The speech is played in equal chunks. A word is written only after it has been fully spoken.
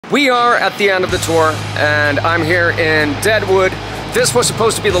We are at the end of the tour, and I'm here in Deadwood. This was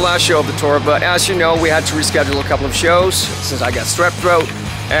supposed to be the last show of the tour, but as you know, we had to reschedule a couple of shows since I got strep throat.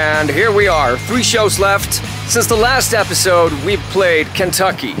 And here we are, 3 shows left. Since the last episode, we've played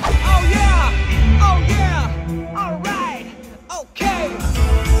Kentucky. Oh yeah! Oh yeah! All right! Okay!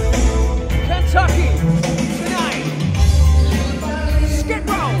 Kentucky! Tonight! Skid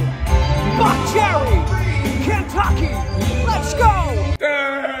Row! Buck Cherry! Kentucky! Let's go!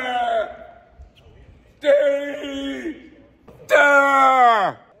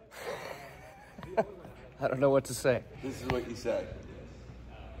 I don't know what to say. This is what you said.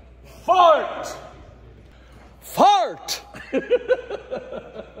 Fart! Fart!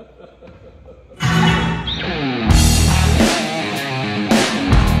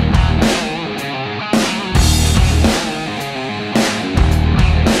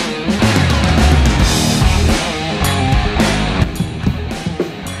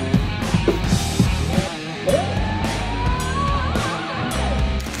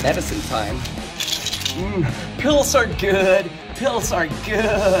 Medicine time. Pills are good. Pills are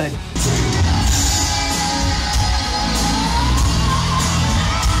good.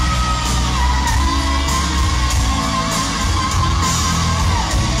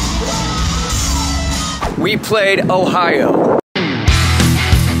 We played Ohio.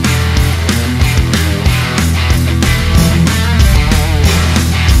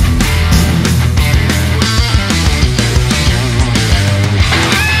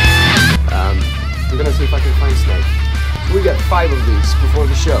 I'm gonna see if I can find Snake. We got 5 of these before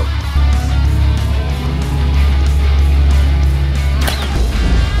the show.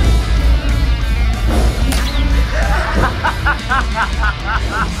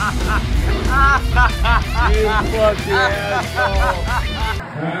 You fucking asshole.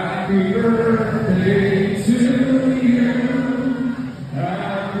 Happy birthday to you.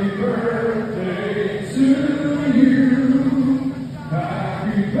 Happy birthday to you.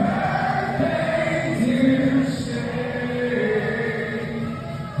 Happy birthday, dear Shay.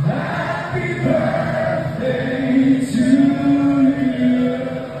 Happy birthday to you.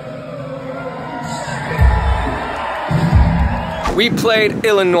 We played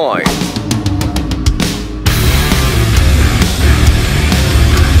Illinois.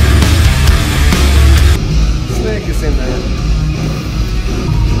 Snake is in there.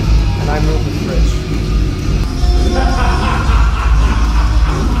 And I moved the fridge.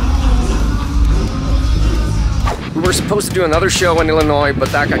 We were supposed to do another show in Illinois, but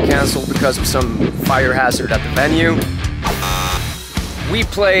that got canceled because of some fire hazard at the venue. We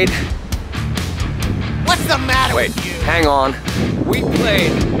played... What's the matter Wait, with you? hang on. We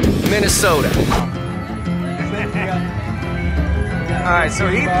played Minnesota. Alright, so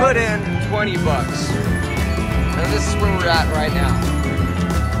he put in 20 bucks. And this is where we're at right now.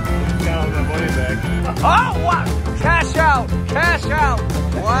 Got all my money back. Oh, what? Cash out! Cash out!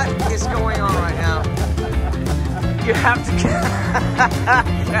 What is going on right now? You have to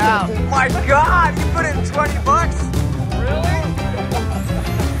cash out. My God, you put in 20 bucks? Really?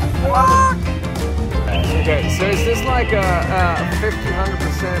 Fuck! Okay, so is this like a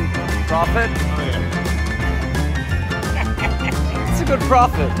 50-100% profit? Oh yeah. It's a good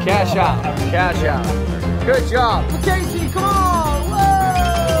profit. Cash out. Cash out. Good job. Casey, come on! Whoa!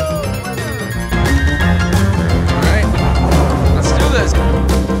 Alright, let's do this.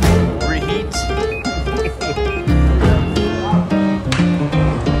 Reheat.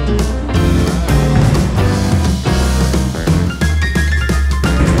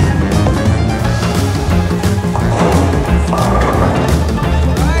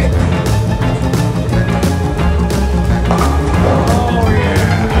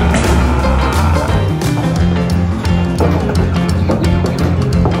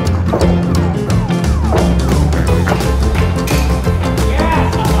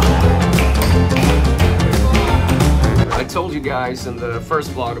 Guys, in the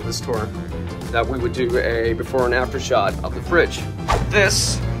first vlog of this tour that we would do a before and after shot of the fridge.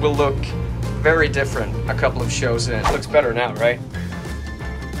 This will look very different a couple of shows in. It looks better now, right?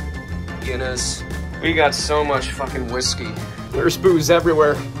 Guinness. We got so much fucking whiskey. There's booze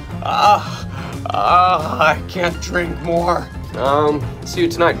everywhere. I can't drink more. See you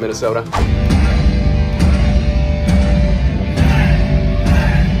tonight, Minnesota.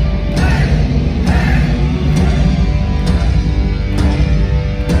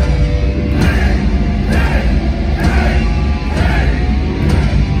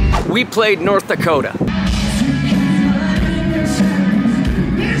 We played North Dakota.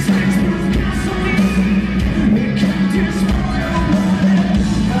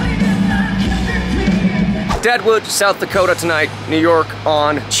 Deadwood, South Dakota tonight, New York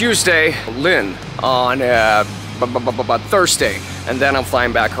on Tuesday, Lynn on Thursday, and then I'm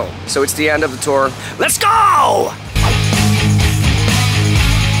flying back home. So it's the end of the tour. Let's go!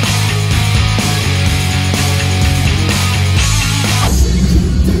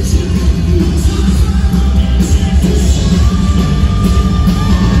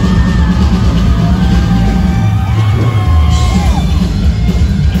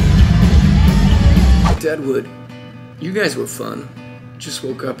 Deadwood, you guys were fun. Just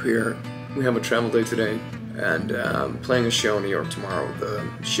woke up here. We have a travel day today, and playing a show in New York tomorrow, the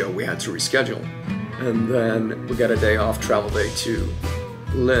show we had to reschedule. And then we got a day off, travel day to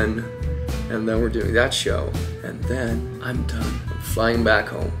Lynn, and then we're doing that show, and then I'm done. I'm flying back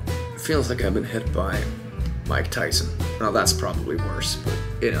home. It feels like I've been hit by Mike Tyson. Now that's probably worse, but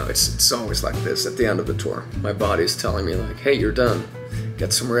you know, it's always like this at the end of the tour. My body's telling me like, hey, you're done.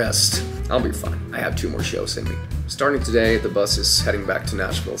 Get some rest. I'll be fine. I have 2 more shows in me. Starting today, the bus is heading back to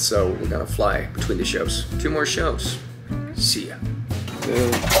Nashville, so we're gonna fly between the shows. 2 more shows. See ya.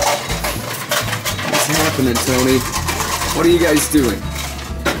 Dude. What's happening, Tony? What are you guys doing?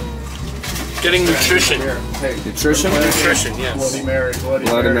 Getting nutrition. Hey, Nutrition? Nutrition, yes. Bloody Mary, Bloody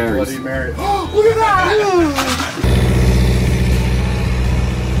Bloody Mary, Marys. Bloody Mary. Look at that!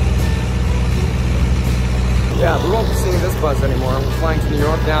 Yeah, we won't be seeing this bus anymore. We're flying to New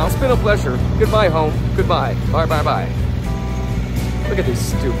York now. It's been a pleasure. Goodbye, home. Goodbye. Bye, bye, bye. Look at these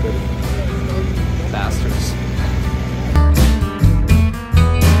stupid bastards.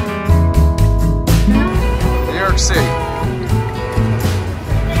 New York City.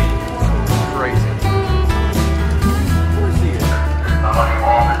 Crazy.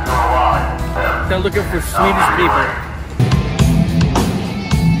 They're looking for Swedish people.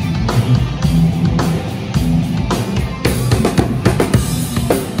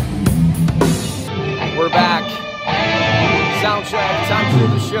 We're back. Sound check. Time to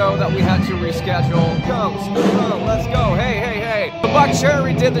do the show that we had to reschedule. Go, let's go. Hey, hey, hey. The Buck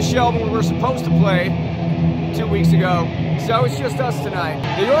Cherry did the show we were supposed to play 2 weeks ago. So it's just us tonight.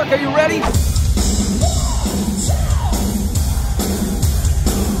 New York, are you ready?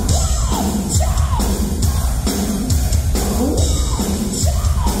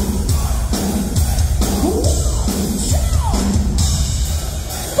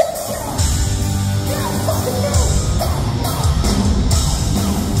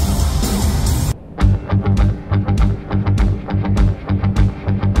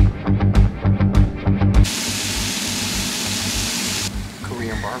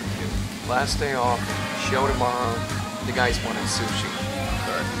 Barbecue. Last day off, show tomorrow. The guys wanted sushi.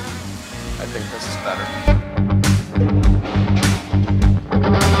 But I think this is better.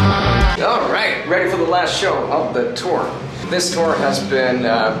 All right, ready for the last show of the tour. This tour has been,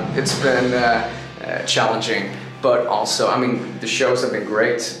 challenging, but also, I mean, the shows have been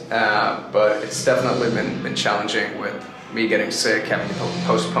great, but it's definitely been challenging with me getting sick, having to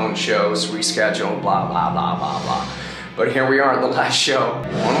postpone shows, reschedule, blah, blah, blah, blah, blah. But here we are at the last show.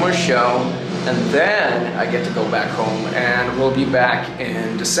 1 more show, and then I get to go back home, and we'll be back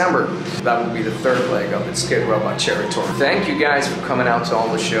in December. That will be the 3rd leg of the Skid Row by Cherry Tour. Thank you guys for coming out to all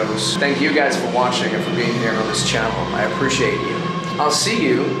the shows. Thank you guys for watching and for being here on this channel. I appreciate you. I'll see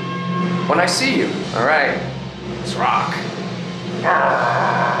you when I see you. All right, let's rock.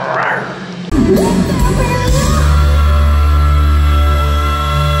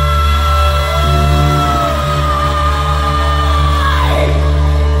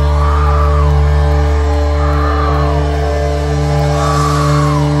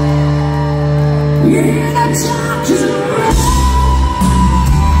 Yeah, that's